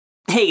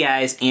Hey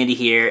guys, Andy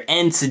here,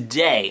 and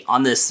today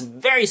on this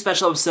very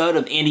special episode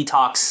of Andy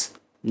Talks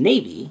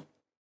Navy,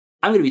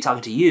 I'm going to be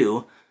talking to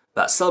you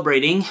about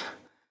celebrating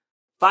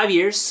 5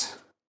 years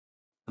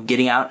of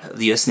getting out of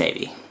the US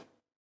Navy.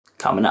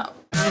 Coming up.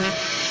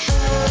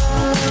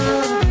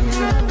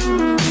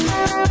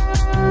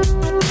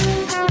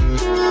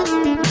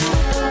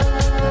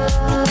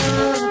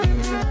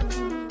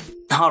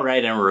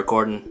 Alright, and we're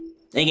recording.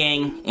 Hey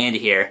gang, Andy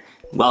here.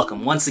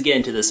 Welcome once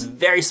again to this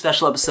very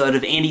special episode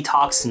of Andy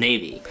Talks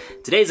Navy.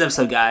 Today's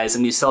episode, guys, I'm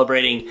going to be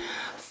celebrating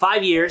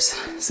 5 years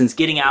since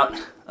getting out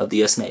of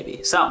the US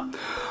Navy. So,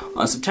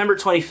 on September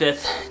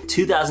 25th,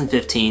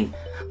 2015,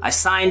 I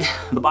signed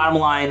the bottom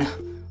line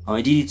on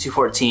my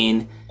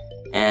DD-214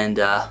 and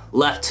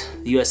left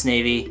the US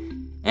Navy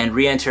and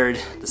re-entered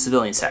the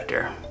civilian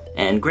sector.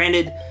 And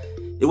granted,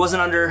 it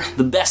wasn't under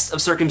the best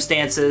of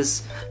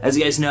circumstances. As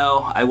you guys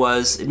know, I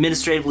was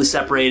administratively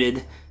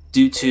separated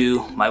due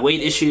to my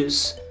weight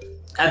issues.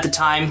 At the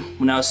time,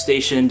 when I was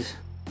stationed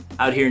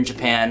out here in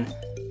Japan,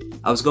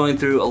 I was going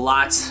through a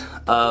lot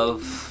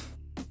of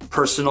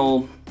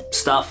personal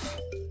stuff,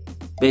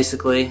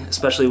 basically,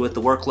 especially with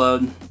the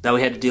workload that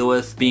we had to deal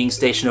with being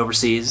stationed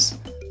overseas.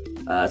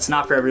 It's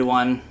not for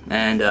everyone,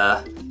 and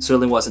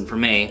certainly wasn't for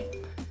me.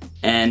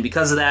 And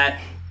because of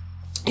that,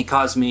 it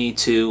caused me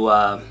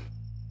to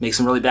make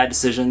some really bad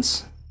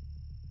decisions,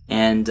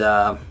 and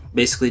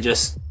basically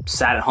just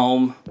sat at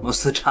home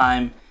most of the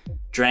time,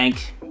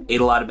 drank, ate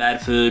a lot of bad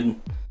food,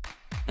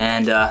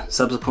 and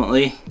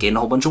subsequently gained a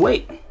whole bunch of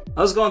weight.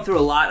 I was going through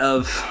a lot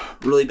of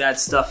really bad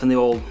stuff in the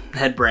old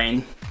head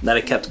brain that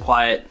I kept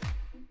quiet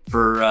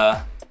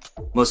for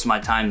most of my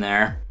time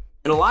there.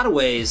 In a lot of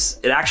ways,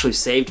 it actually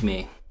saved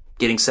me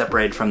getting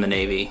separated from the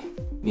Navy.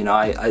 You know,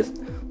 I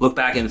look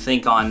back and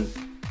think on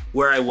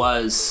where I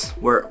was,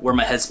 where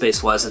my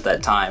headspace was at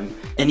that time.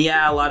 And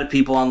yeah, a lot of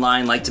people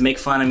online like to make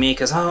fun of me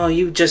because, oh,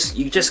 you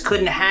just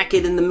couldn't hack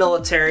it in the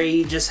military.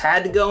 You just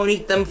had to go and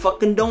eat them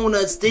fucking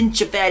donuts, didn't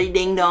you, fatty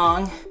ding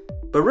dong?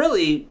 But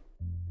really,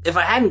 if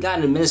I hadn't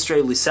gotten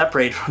administratively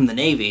separated from the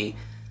Navy,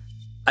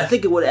 I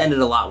think it would have ended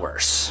a lot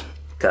worse.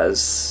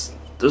 Because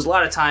there's a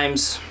lot of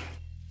times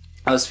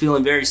I was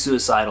feeling very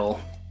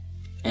suicidal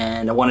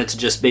and I wanted to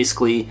just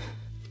basically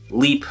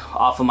leap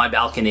off of my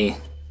balcony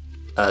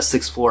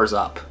 6 floors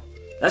up.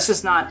 That's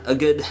just not a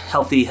good,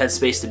 healthy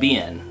headspace to be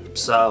in.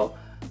 So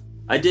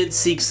I did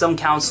seek some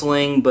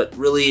counseling, but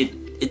really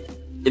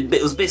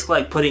it was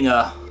basically like putting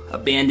a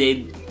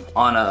Band-Aid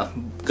on a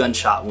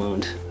gunshot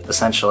wound,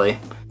 essentially.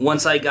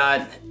 Once I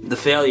got the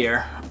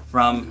failure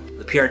from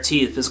the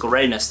PRT, the physical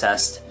readiness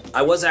test,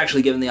 I was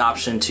actually given the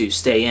option to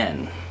stay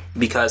in,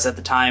 because at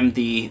the time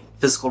the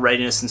physical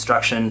readiness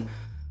instruction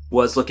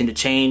was looking to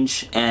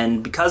change,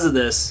 and because of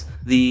this,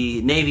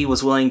 the Navy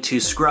was willing to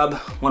scrub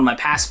one of my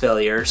past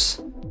failures,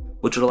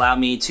 which would allow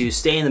me to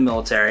stay in the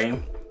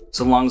military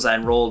so long as I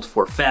enrolled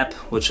for FEP,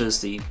 which is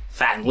the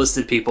Fat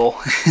Enlisted People,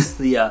 is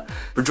the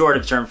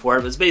pejorative term for it.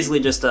 But it's basically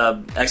just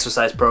a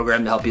exercise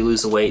program to help you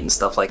lose the weight and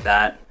stuff like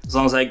that. As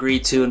long as I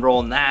agreed to enroll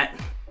in that,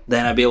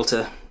 then I'd be able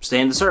to stay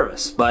in the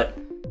service. But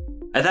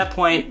at that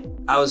point,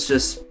 I was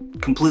just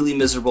completely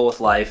miserable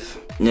with life.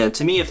 You know,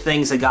 to me, if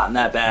things had gotten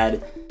that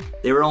bad,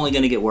 they were only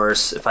going to get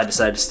worse if I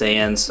decided to stay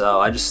in. So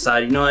I just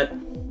decided, you know what,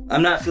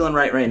 I'm not feeling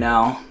right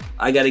now.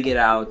 I got to get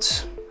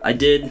out. I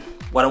did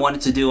what I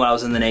wanted to do when I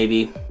was in the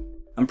Navy.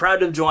 I'm proud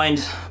to have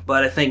joined,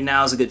 but I think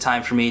now is a good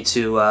time for me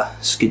to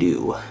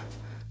skidoo.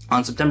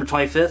 On September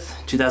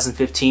 25th,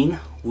 2015,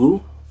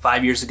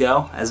 5 years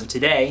ago, as of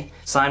today,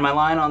 signed my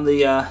line on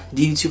the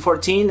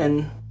DD-214,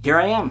 and here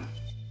I am,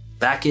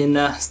 back in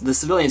the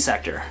civilian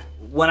sector.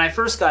 When I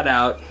first got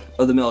out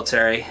of the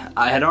military,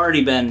 I had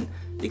already been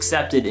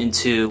accepted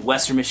into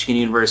Western Michigan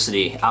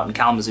University out in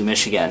Kalamazoo,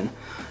 Michigan.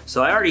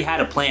 So I already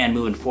had a plan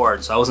moving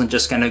forward, so I wasn't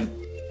just gonna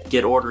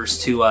get orders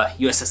to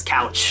USS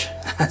Couch,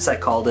 as I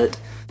called it.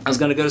 I was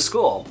gonna go to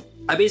school.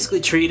 I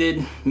basically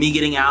treated me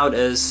getting out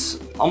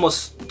as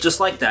almost just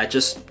like that,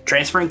 just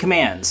transferring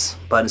commands.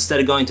 But instead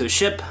of going to a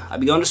ship, I'd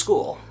be going to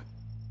school.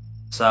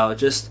 So it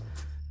just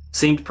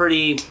seemed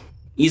pretty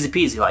easy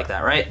peasy like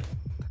that, right?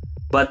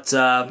 But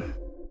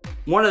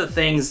one of the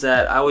things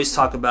that I always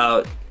talk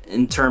about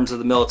in terms of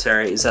the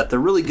military is that they're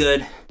really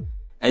good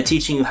at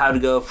teaching you how to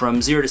go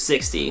from 0 to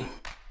 60,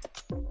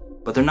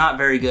 but they're not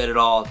very good at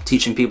all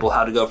teaching people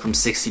how to go from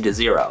 60 to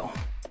 0.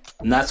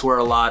 And that's where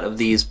a lot of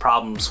these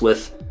problems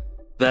with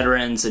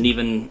veterans and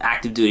even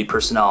active duty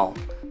personnel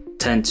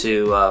tend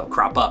to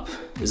crop up,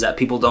 is that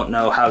people don't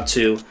know how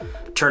to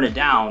turn it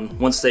down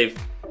once they've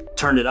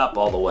turned it up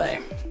all the way.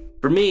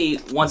 For me,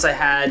 once I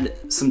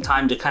had some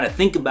time to kind of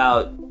think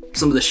about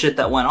some of the shit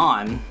that went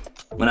on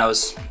when I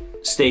was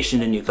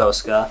stationed in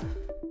Yokosuka,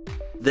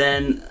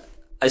 then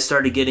I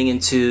started getting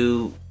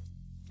into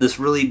this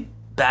really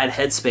bad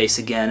headspace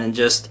again, and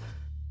just,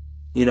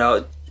 you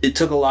know, it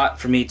took a lot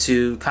for me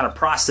to kind of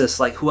process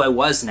like who I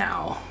was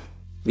now,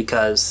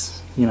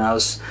 because, you know, I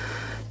was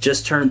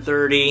just turned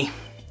 30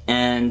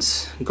 and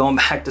going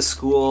back to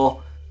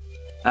school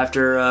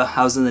after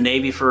I was in the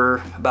Navy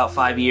for about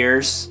 5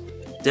 years.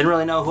 Didn't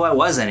really know who I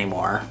was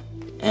anymore.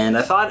 And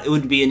I thought it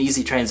would be an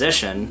easy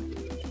transition,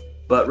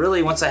 but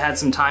really once I had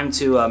some time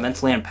to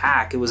mentally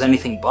unpack, it was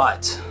anything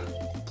but.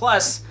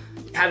 Plus,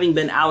 having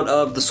been out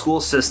of the school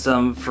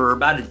system for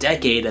about a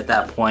decade at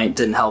that point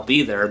didn't help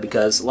either,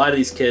 because a lot of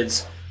these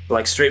kids were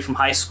like straight from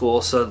high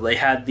school, so they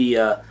had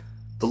the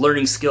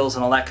learning skills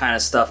and all that kind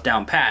of stuff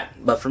down pat.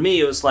 But for me,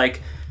 it was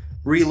like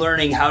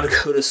relearning how to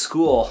go to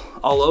school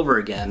all over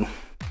again.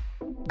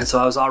 And so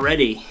I was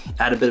already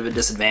at a bit of a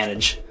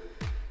disadvantage.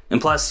 And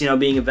plus,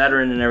 being a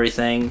veteran and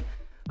everything,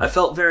 I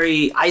felt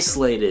very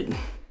isolated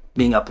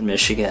being up in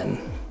Michigan,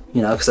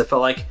 because I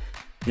felt like,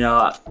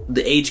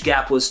 the age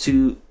gap was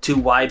too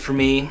wide for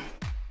me.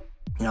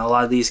 A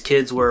lot of these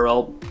kids were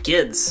all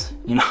kids,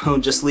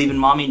 just leaving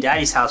mommy and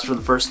daddy's house for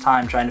the first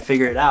time, trying to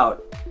figure it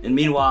out. And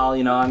meanwhile,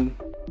 I'm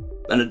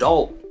an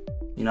adult.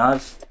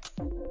 I've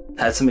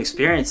had some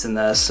experience in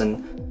this,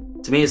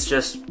 and to me it's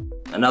just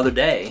another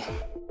day.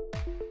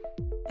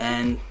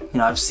 And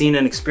I've seen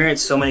and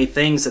experienced so many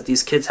things that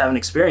these kids haven't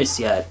experienced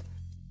yet,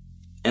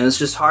 and it's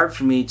just hard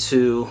for me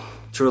to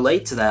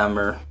relate to them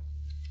or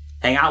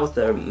hang out with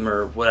them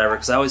or whatever,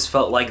 because I always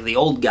felt like the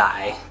old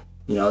guy.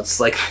 It's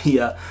like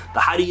the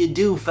how do you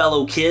do,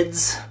 fellow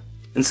kids?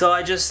 And so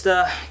I just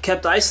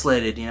kept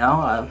isolated.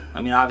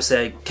 Obviously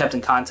I kept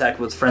in contact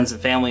with friends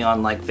and family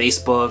on like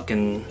Facebook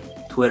and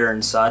Twitter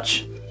and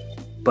such,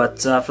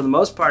 but for the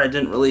most part I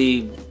didn't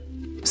really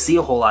see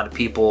a whole lot of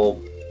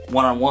people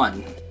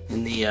one-on-one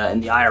in the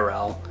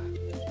IRL,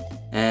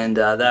 and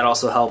that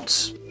also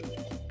helped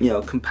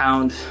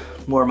compound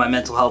more of my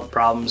mental health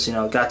problems.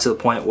 It got to the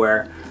point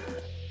where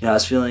I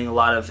was feeling a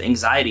lot of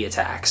anxiety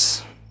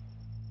attacks,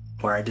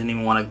 where I didn't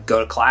even want to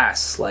go to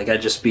class. Like,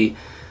 I'd just be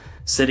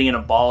sitting in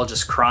a ball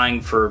just crying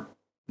for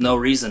no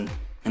reason.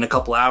 In a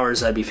couple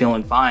hours I'd be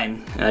feeling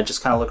fine, and I'd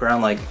just kind of look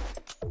around like,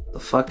 the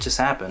fuck just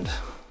happened?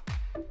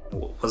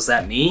 Was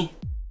that me?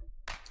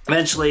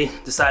 Eventually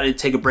decided to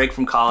take a break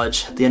from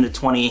college at the end of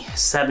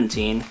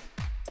 2017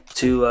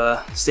 to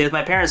stay with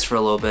my parents for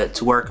a little bit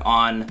to work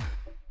on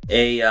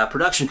a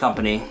production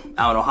company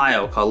out in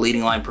Ohio called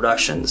Leading Line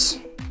Productions.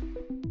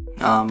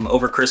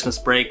 Over Christmas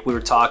break, we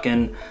were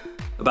talking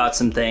about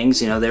some things.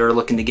 They were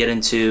looking to get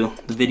into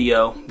the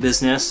video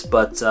business,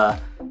 but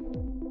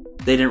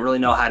they didn't really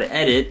know how to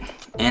edit.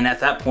 And at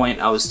that point,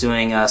 I was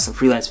doing some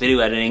freelance video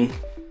editing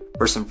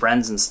for some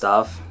friends and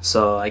stuff.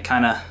 So I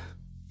kind of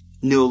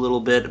knew a little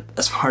bit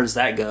as far as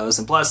that goes.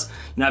 And plus,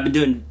 I've been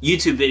doing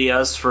YouTube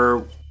videos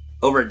for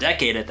over a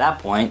decade at that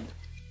point.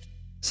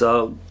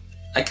 So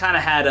I kind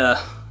of had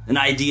an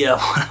idea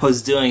of what I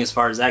was doing as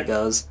far as that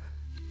goes.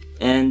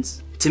 And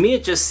to me,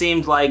 it just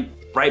seemed like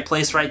right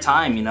place, right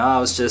time. I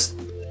was just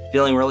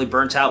feeling really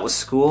burnt out with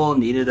school,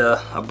 needed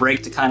a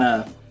break to kind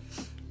of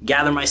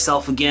gather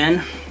myself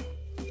again.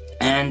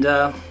 And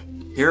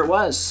here it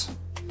was.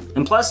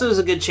 And plus, it was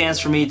a good chance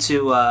for me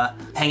to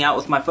hang out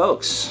with my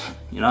folks,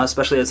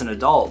 especially as an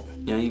adult.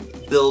 You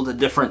build a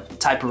different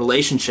type of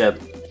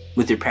relationship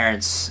with your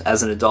parents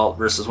as an adult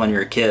versus when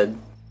you're a kid.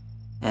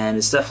 And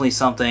it's definitely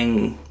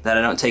something that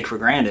I don't take for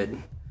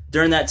granted.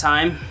 During that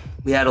time,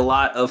 we had a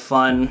lot of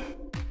fun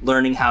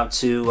learning how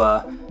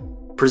to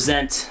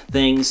present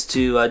things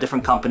to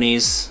different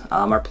companies.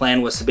 Our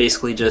plan was to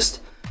basically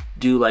just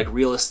do like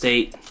real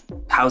estate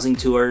housing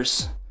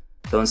tours.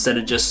 So instead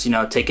of just,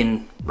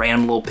 taking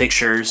random little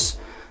pictures,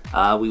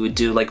 we would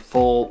do like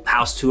full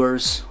house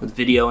tours with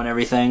video and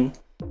everything.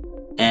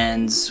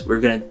 And we're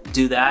gonna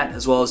do that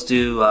as well as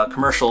do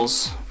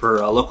commercials for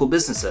local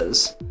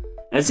businesses.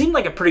 And it seemed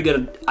like a pretty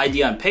good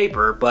idea on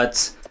paper,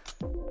 but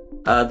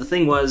the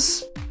thing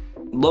was,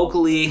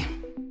 locally,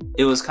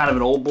 it was kind of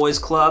an old boys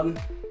club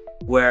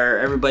where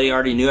everybody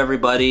already knew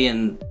everybody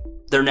and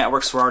their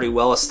networks were already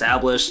well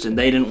established, and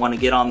they didn't want to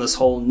get on this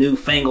whole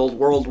newfangled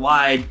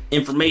worldwide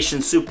information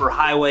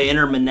superhighway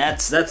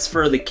internets. That's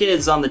for the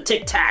kids on the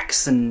Tic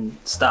Tacs and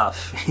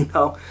stuff,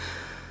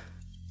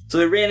 So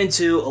we ran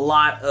into a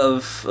lot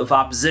of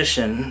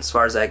opposition as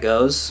far as that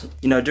goes.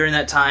 During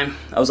that time,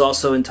 I was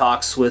also in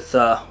talks with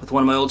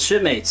one of my old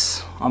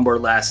shipmates on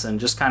board Lassen,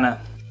 just kind of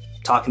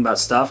talking about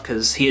stuff,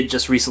 because he had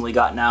just recently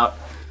gotten out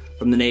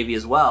from the Navy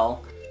as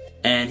well,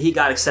 and he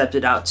got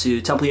accepted out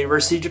to Temple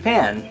University,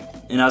 Japan.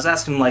 And I was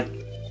asking him, like,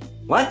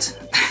 what?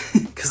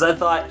 Because I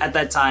thought at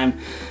that time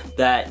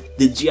that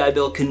the GI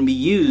Bill couldn't be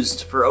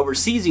used for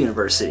overseas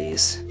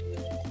universities.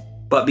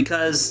 But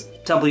because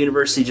Temple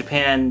University,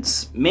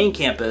 Japan's main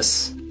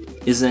campus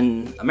is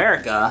in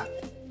America,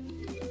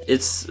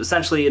 it's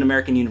essentially an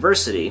American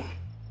university.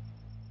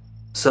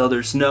 So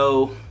there's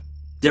no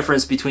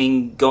difference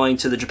between going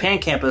to the Japan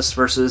campus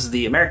versus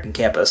the American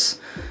campus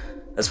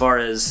as far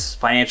as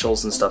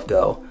financials and stuff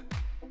go.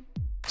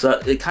 So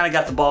it kind of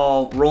got the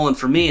ball rolling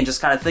for me, and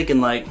just kind of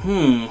thinking like,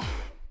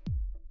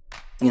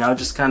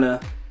 just kind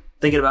of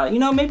thinking about,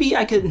 maybe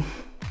I could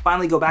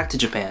finally go back to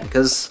Japan,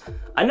 because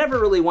I never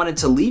really wanted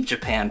to leave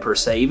Japan per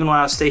se. Even when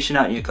I was stationed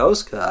out in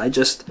Yokosuka, I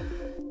just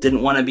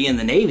didn't want to be in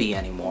the Navy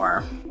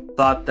anymore.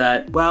 Thought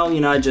that,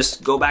 I'd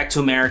just go back to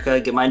America,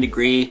 get my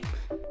degree,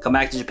 come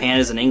back to Japan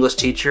as an English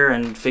teacher,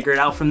 and figure it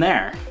out from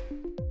there.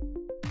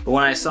 But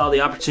when I saw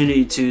the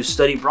opportunity to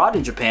study abroad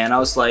in Japan, I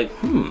was like,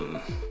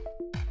 kind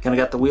of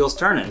got the wheels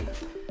turning.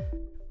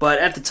 But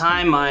at the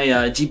time, my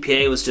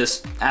GPA was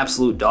just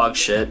absolute dog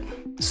shit.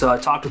 So I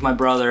talked with my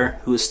brother,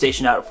 who was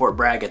stationed out at Fort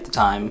Bragg at the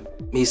time.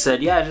 He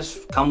said, yeah,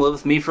 just come live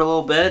with me for a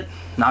little bit,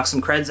 knock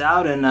some creds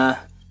out, and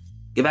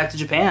get back to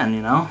Japan,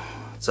 you know?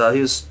 So he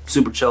was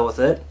super chill with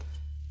it.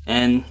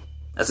 And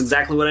that's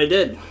exactly what I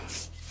did.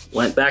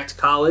 Went back to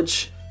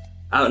college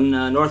out in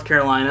North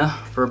Carolina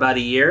for about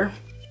a year.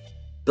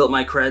 Built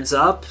my creds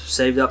up,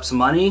 saved up some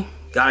money,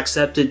 got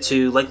accepted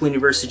to Lakeland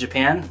University,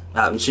 Japan,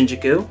 out in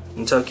Shinjuku,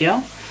 in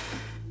Tokyo.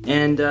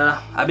 And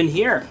I've been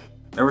here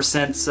ever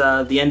since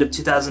the end of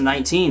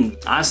 2019.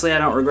 Honestly, I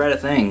don't regret a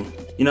thing.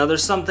 You know,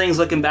 there's some things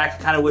looking back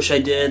I kind of wish I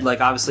did,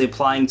 like obviously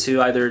applying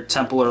to either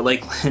Temple or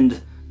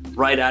Lakeland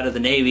right out of the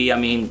Navy. I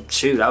mean,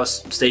 shoot, I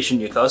was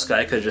stationed in Yokosuka.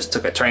 I could have just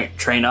took a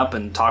train up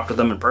and talked with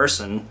them in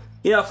person.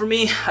 You know, for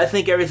me, I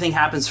think everything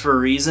happens for a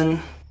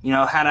reason. You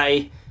know, had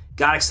I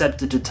got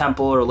accepted to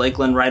Temple or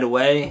Lakeland right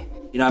away,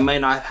 you know, I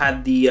might not have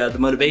had the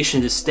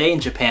motivation to stay in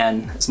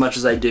Japan as much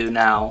as I do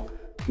now.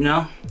 You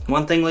know,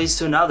 one thing leads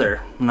to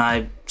another, and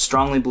I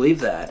strongly believe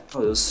that. It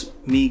was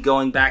me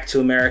going back to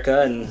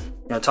America and,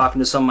 you know, talking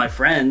to some of my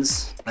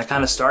friends that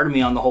kind of started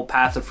me on the whole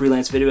path of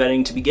freelance video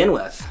editing to begin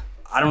with.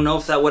 I don't know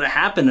if that would have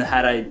happened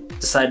had I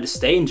decided to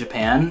stay in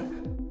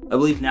Japan. I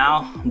believe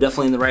now I'm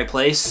definitely in the right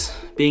place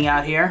being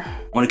out here.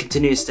 I want to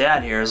continue to stay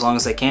out here as long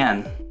as I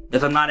can.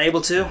 If I'm not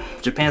able to,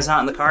 if Japan's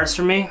not in the cards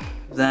for me,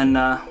 then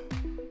I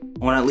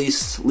want to at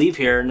least leave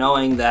here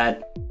knowing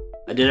that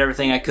I did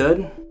everything I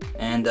could,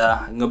 and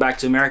I can go back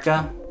to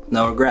America,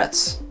 no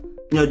regrets.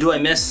 You know, do I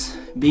miss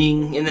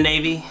being in the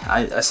Navy?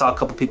 I saw a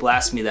couple people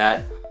ask me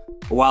that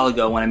a while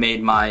ago when I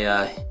made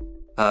my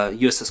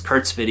USS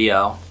Kurtz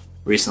video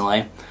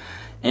recently.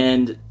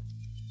 And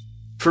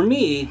for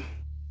me,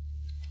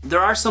 there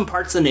are some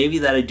parts of the Navy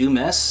that I do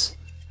miss,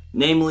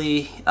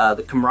 namely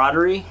the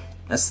camaraderie.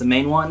 That's the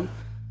main one.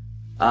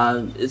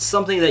 It's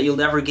something that you'll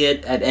never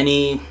get at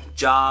any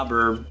job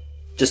or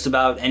just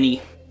about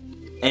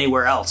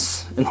anywhere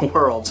else in the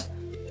world,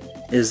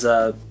 is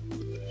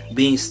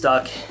being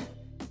stuck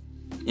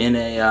in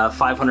a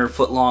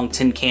 500-foot long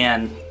tin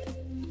can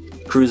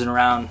cruising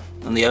around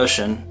on the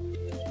ocean.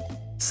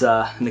 It's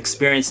an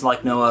experience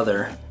like no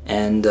other,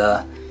 and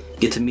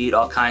get to meet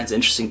all kinds of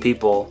interesting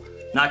people,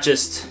 not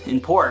just in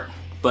port,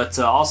 but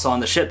also on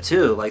the ship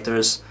too. Like,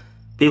 there's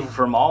people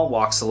from all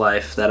walks of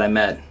life that I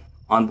met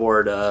on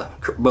board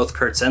both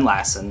Kurtz and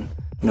Lassen.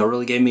 You know,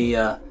 really gave me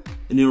a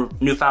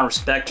newfound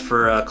respect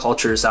for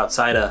cultures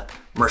outside of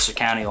Mercer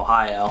County,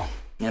 Ohio,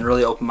 and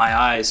really opened my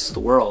eyes to the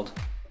world.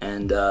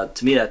 And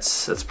to me,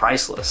 that's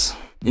priceless.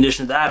 In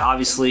addition to that,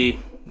 obviously,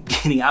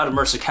 getting out of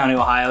Mercer County,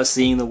 Ohio,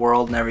 seeing the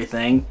world and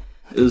everything,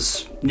 it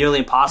was nearly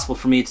impossible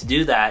for me to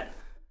do that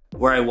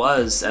where I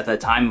was at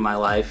that time in my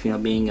life, you know,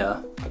 being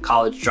a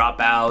college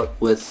dropout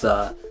with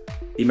the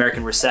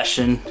American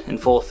recession in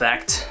full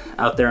effect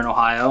out there in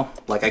Ohio.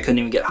 Like, I couldn't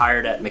even get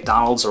hired at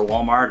McDonald's or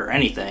Walmart or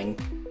anything,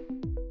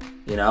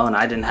 you know, and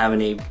I didn't have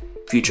any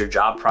future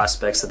job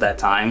prospects at that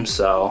time,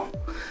 so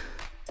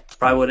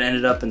probably would have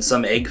ended up in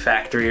some egg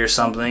factory or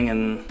something,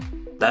 and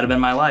that'd have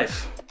been my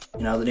life.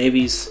 You know, the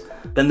Navy's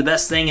been the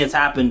best thing that's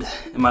happened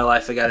in my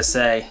life, I gotta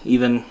say.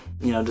 Even,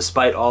 you know,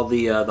 despite all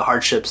the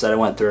hardships that I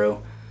went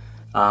through,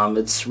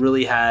 it's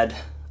really had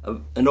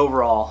an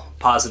overall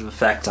positive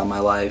effect on my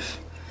life.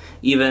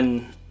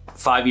 Even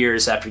 5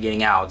 years after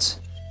getting out,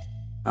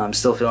 I'm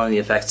still feeling the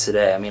effects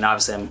today. I mean,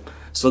 obviously I'm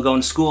still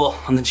going to school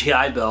on the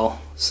GI Bill,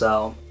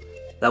 so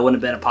that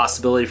wouldn't have been a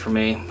possibility for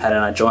me had I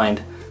not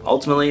joined.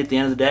 Ultimately, at the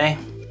end of the day,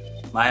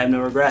 I have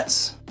no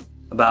regrets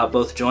about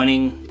both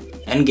joining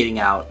and getting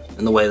out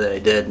in the way that I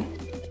did.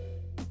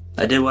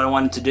 I did what I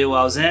wanted to do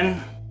while I was in,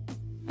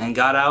 and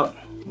got out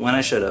when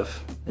I should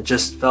have. It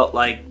just felt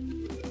like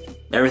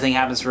everything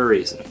happens for a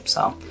reason.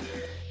 So,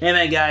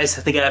 anyway guys,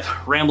 I think I've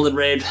rambled and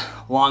raved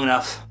long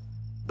enough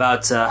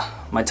about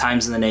my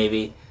times in the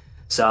Navy.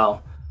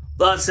 So,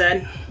 with that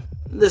said,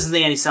 this is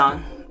the Andy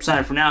Song.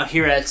 Signing for now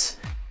here at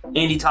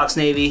Andy Talks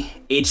Navy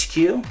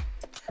HQ.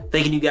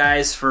 Thanking you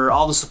guys for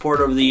all the support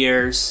over the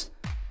years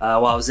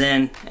while I was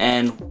in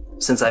and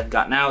since I've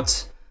gotten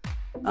out.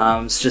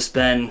 It's just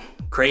been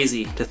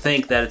crazy to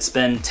think that it's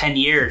been 10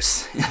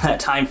 years in that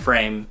time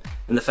frame,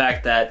 and the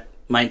fact that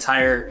my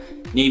entire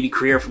Navy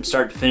career from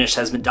start to finish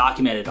has been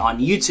documented on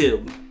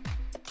YouTube.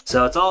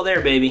 So it's all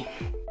there, baby.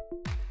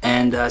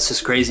 And it's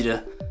just crazy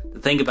to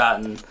think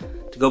about and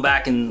to go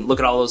back and look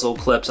at all those old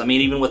clips. I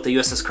mean, even with the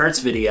USS Kurtz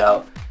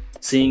video,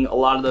 seeing a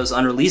lot of those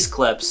unreleased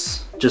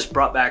clips just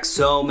brought back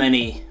so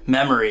many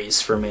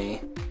memories for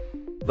me.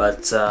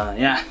 But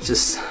yeah,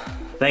 just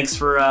thanks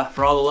for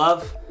all the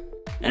love.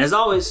 And as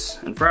always,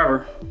 and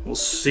forever, we'll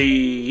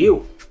see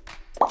you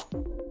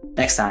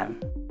next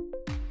time.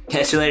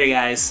 Catch you later,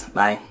 guys.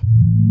 Bye.